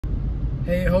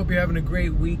Hey, I hope you're having a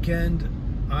great weekend.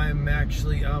 I'm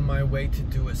actually on my way to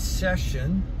do a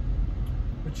session,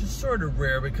 which is sort of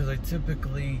rare because I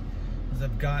typically, as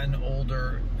I've gotten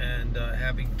older and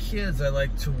having kids, I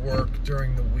like to work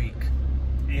during the week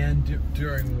and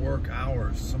during work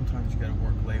hours. Sometimes you gotta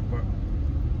work late, but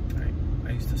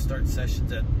I used to start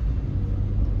sessions at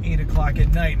 8 o'clock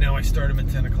at night. Now I start them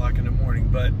at 10 o'clock in the morning,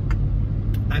 but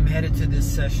I'm headed to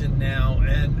this session now,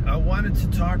 and I wanted to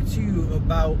talk to you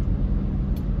about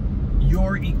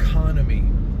your economy.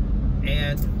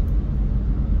 And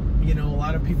you know, a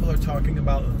lot of people are talking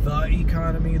about the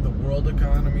economy, the world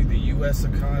economy, the US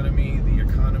economy, the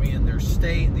economy in their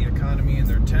state, the economy in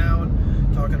their town,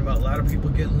 talking about a lot of people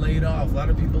getting laid off, a lot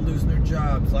of people losing their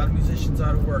jobs, a lot of musicians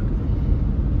out of work.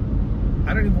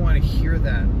 I don't even want to hear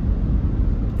that.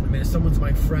 I mean, if someone's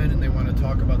my friend and they want to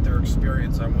talk about their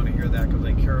experience, I want to hear that because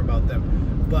I care about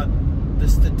them. But the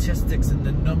statistics and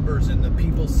the numbers and the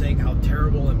people saying how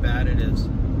terrible and bad it is,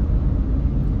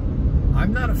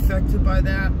 I'm not affected by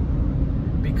that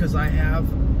because I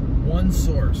have one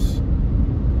source.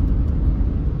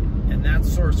 And that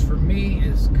source for me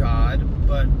is God,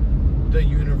 but the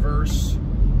universe,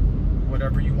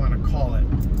 whatever you want to call it.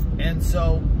 And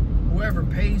so whoever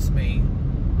pays me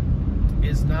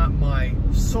is not my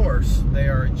source. They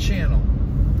are a channel,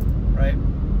 right?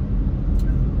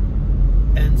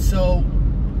 And so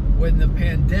when the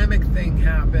pandemic thing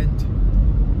happened,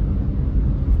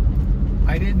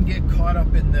 I didn't get caught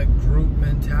up in the group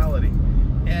mentality.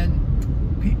 And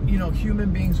you know,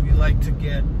 human beings, we like to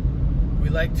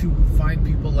find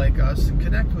people like us and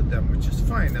connect with them, which is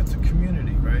fine. That's a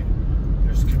community, right?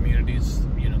 There's communities,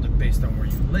 you know, based on where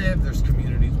you live. There's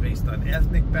communities based on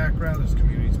ethnic background. There's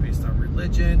communities based on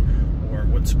religion, or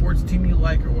what sports team you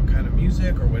like, or what kind of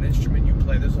music, or what instrument you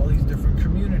play. There's all these different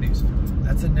communities.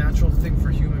 That's a natural thing for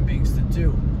human beings to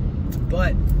do.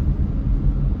 But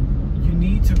you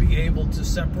need to be able to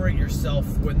separate yourself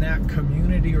when that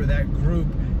community or that group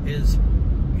is,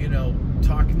 you know,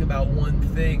 talking about one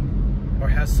thing or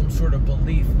has some sort of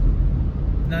belief.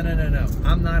 No.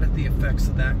 I'm not at the effects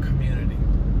of that community,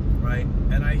 right?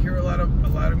 And I hear a lot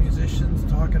of musicians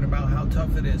talking about how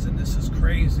tough it is, and this is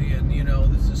crazy, and you know,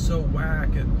 this is so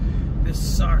whack, and this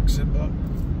sucks, and blah.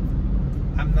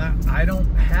 I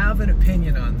don't have an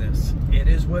opinion on this. It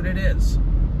is what it is.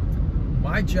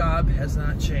 My job has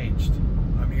not changed.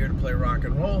 I'm here to play rock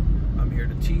and roll. I'm here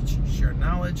to teach, share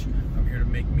knowledge. I'm here to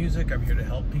make music. I'm here to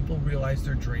help people realize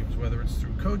their dreams, whether it's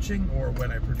through coaching or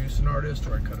when I produce an artist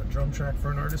or I cut a drum track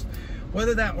for an artist,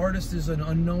 whether that artist is an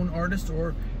unknown artist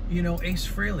or, you know, Ace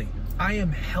Frehley. I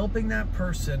am helping that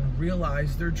person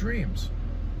realize their dreams,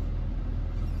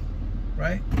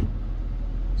 right?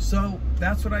 So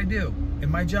that's what I do, and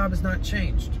my job has not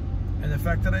changed. And the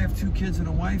fact that I have 2 kids and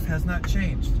a wife has not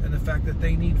changed. And the fact that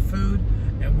they need food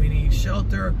and we need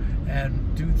shelter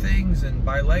and do things and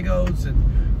buy Legos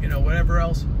and, you know, whatever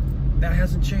else, that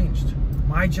hasn't changed.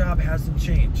 My job hasn't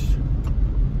changed.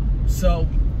 So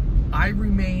I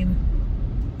remain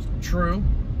true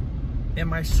and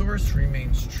my source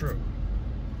remains true.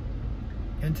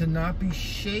 And to not be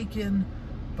shaken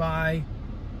by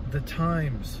the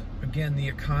times, again, the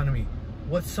economy,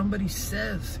 what somebody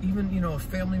says, even, you know, a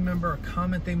family member, a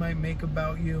comment they might make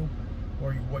about you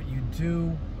or what you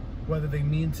do, whether they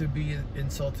mean to be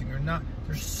insulting or not.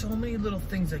 There's so many little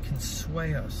things that can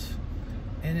sway us.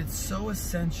 And it's so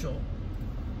essential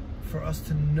for us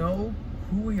to know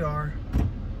who we are,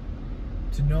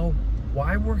 to know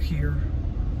why we're here,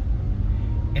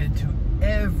 and to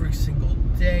every single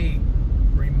day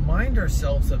remind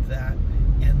ourselves of that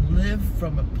and live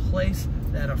from a place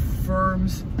that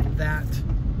affirms that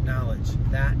knowledge,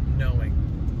 that knowing,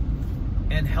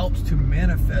 and helps to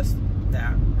manifest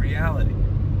that reality.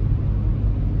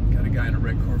 Got a guy in a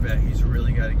red Corvette. He's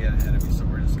really got to get ahead of me, so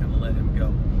we're just going to let him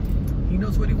go. He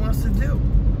knows what he wants to do,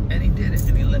 and he did it,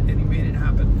 and he made it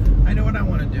happen. I know what I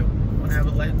want to do. I want to have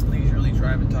a leisurely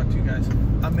drive and talk to you guys.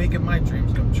 I'm making my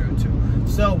dreams come true too.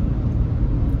 So,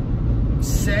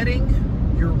 setting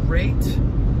your rate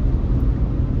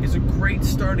is a great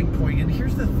starting point. And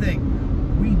here's the thing,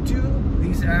 we do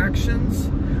these actions.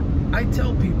 I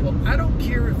tell people, I don't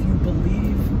care if you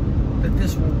believe that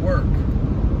this will work,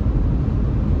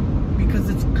 because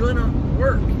it's gonna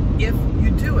work if you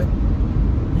do it.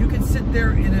 You can sit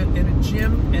there in a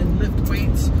gym and lift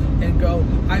weights and go,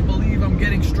 I believe I'm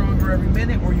getting stronger every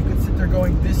minute, or you could sit there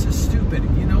going, this is stupid.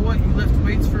 You know what, you lift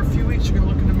weights for a few weeks, you're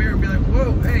gonna look in the mirror and be like,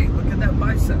 whoa, hey, look at that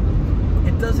bicep.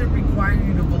 It doesn't require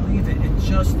you to believe it, it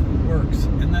just works.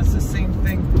 And that's the same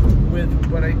thing with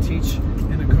what I teach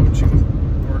in the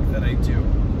coaching work that I do.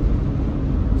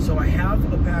 So I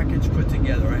have a package put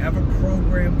together. I have a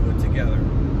program put together.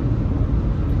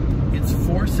 It's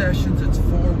 4 sessions. It's 4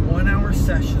 one-hour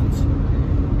sessions.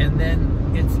 And then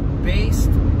it's based,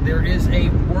 there is a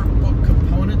workbook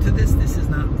component to this. This is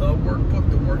not the workbook.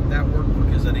 That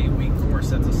workbook is an 8-week course.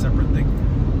 That's a separate thing.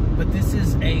 But this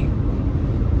is a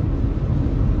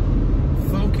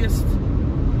focused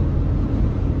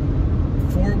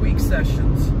 4-week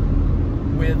sessions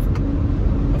with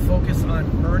a focus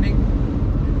on earning,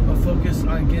 a focus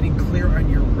on getting clear on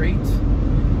your rate,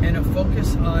 and a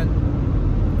focus on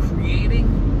creating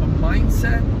a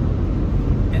mindset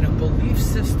and a belief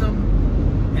system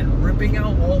and ripping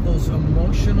out all those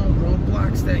emotional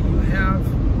roadblocks that you have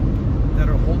that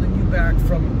are holding you back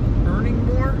from earning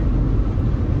more,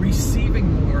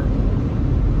 receiving more,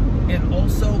 and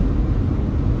also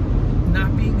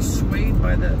not being swayed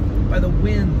by the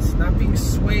winds, not being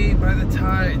swayed by the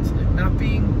tides, not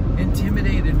being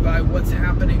intimidated by what's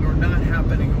happening or not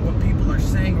happening, or what people are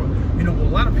saying. Or, you know, a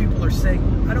lot of people are saying,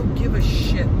 I don't give a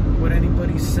shit what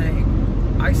anybody's saying.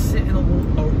 I sit in a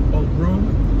room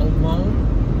alone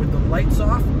with the lights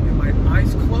off and my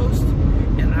eyes closed,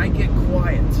 and I get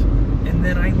quiet, and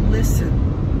then I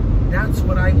listen. That's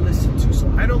what I listen to. So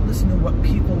I don't listen to what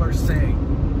people are saying.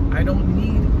 I don't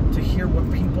need to hear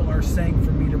what people are saying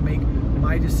for me to make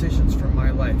my decisions for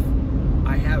my life.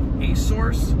 I have a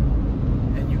source,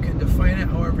 and you can define it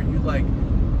however you like.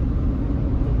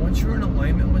 But once you're in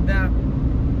alignment with that,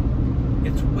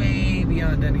 it's way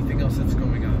beyond anything else that's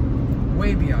going on.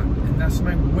 Way beyond. And that's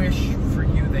my wish for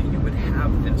you, that you would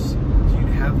have this. So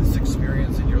you'd have this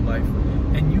experience in your life.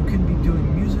 And you can be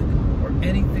doing music or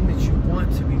anything that you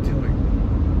want to be doing.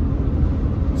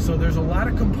 So there's a lot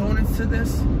of components to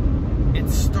this. It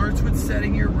starts with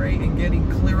setting your rate and getting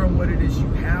clear on what it is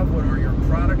you have, what are your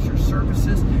products, your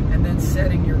services, and then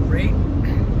setting your rate.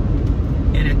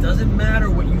 And it doesn't matter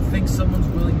what you think someone's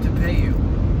willing to pay you.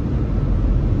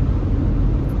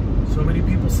 So many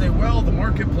people say, well, the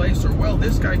marketplace, or well,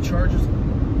 this guy charges.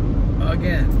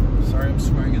 Again, sorry I'm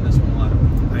swearing in this one a lot.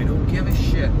 I don't give a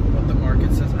shit what the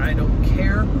market says. I don't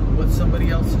care what somebody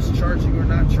else is charging or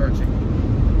not charging.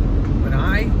 When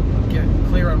I get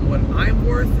clear on what I'm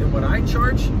worth and what I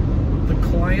charge, the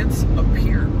clients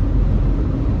appear.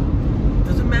 It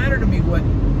doesn't matter to me what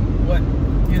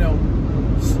you know,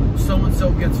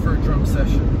 so-and-so gets for a drum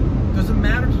session. It doesn't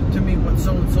matter to me what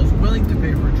so-and-so's willing to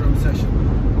pay for a drum session.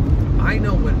 I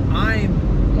know what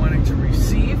I'm wanting to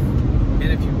receive,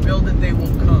 and if you build it, they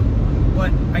will come.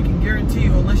 But I can guarantee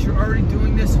you, unless you're already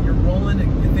doing this and you're rolling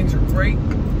and things are great,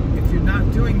 if you're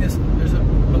not doing this, there's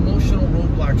emotional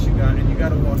roadblocks you got, and you got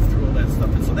to walk through all that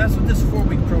stuff. And so that's what this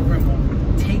 4-week program will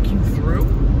take you through.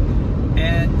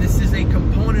 And this is a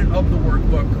component of the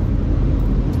workbook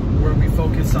where we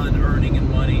focus on earning and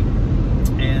money.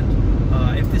 And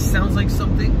if this sounds like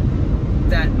something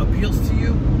that appeals to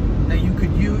you, that you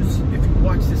could use, if you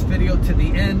watch this video to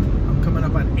the end, I'm coming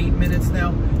up on 8 minutes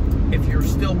now. If you're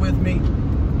still with me,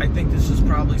 I think this is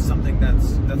probably something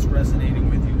that's resonating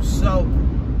with you. So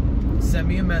send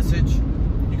me a message.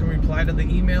 You can reply to the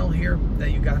email here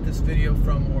that you got this video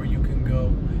from, or you can go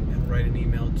and write an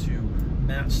email to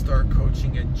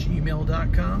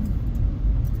mattstarcoaching@gmail.com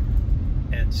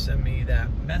and send me that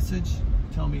message.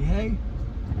 Tell me, hey,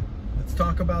 let's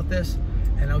talk about this,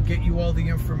 and I'll get you all the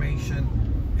information.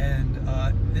 And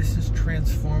this is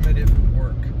transformative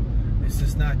work. This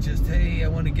is not just, hey, I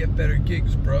want to get better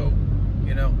gigs, bro.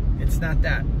 You know, it's not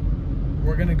that.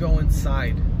 We're gonna go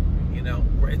inside. You know,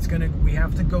 we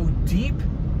have to go deep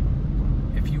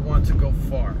if you want to go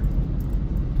far.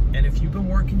 And if you've been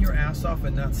working your ass off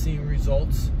and not seeing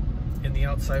results in the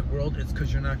outside world, it's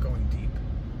because you're not going deep.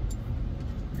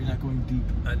 You're not going deep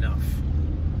enough.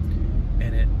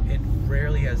 And it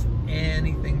rarely has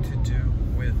anything to do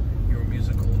with your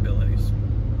musical abilities.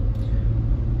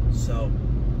 So,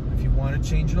 if you want to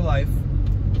change your life,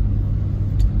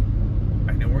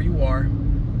 I know where you are,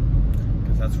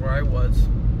 because that's where I was,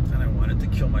 and I wanted to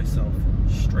kill myself,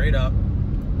 straight up.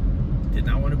 Did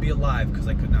not want to be alive because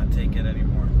I could not take it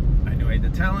anymore. I knew I had the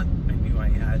talent, I knew I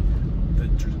had the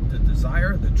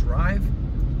desire, the drive,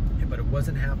 but it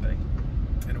wasn't happening.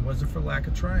 And it wasn't for lack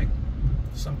of trying.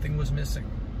 Something was missing.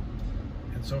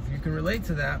 And so if you can relate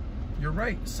to that, you're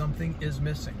right, something is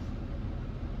missing.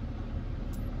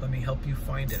 Let me help you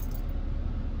find it.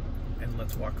 And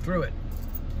let's walk through it.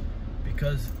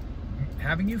 Because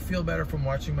having you feel better from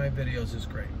watching my videos is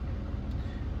great.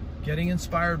 Getting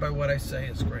inspired by what I say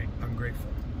is great. I'm grateful.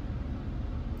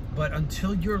 But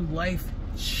until your life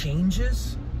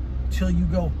changes, till you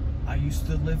go, I used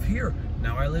to live here,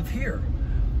 now I live here.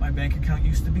 My bank account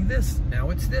used to be this, now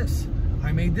it's this.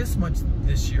 I made this much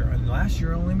this year, and last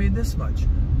year I only made this much.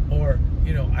 Or,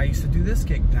 you know, I used to do this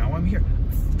gig, now I'm here.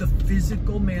 The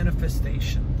physical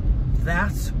manifestation.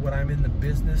 That's what I'm in the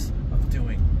business of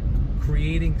doing.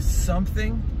 Creating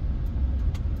something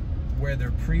where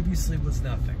there previously was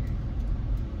nothing.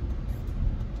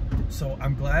 So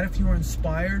I'm glad if you were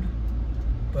inspired,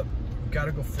 but we've got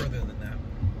to go further than that.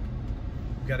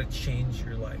 We've got to change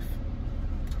your life.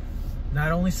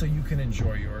 Not only so you can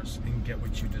enjoy yours and get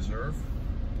what you deserve,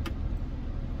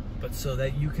 but so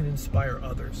that you can inspire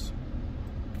others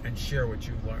and share what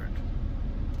you've learned.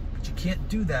 But you can't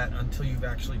do that until you've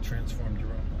actually transformed your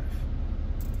own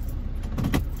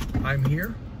life. I'm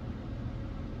here,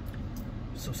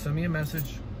 so send me a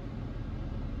message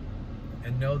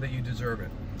and know that you deserve it.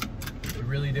 You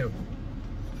really do,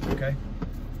 okay?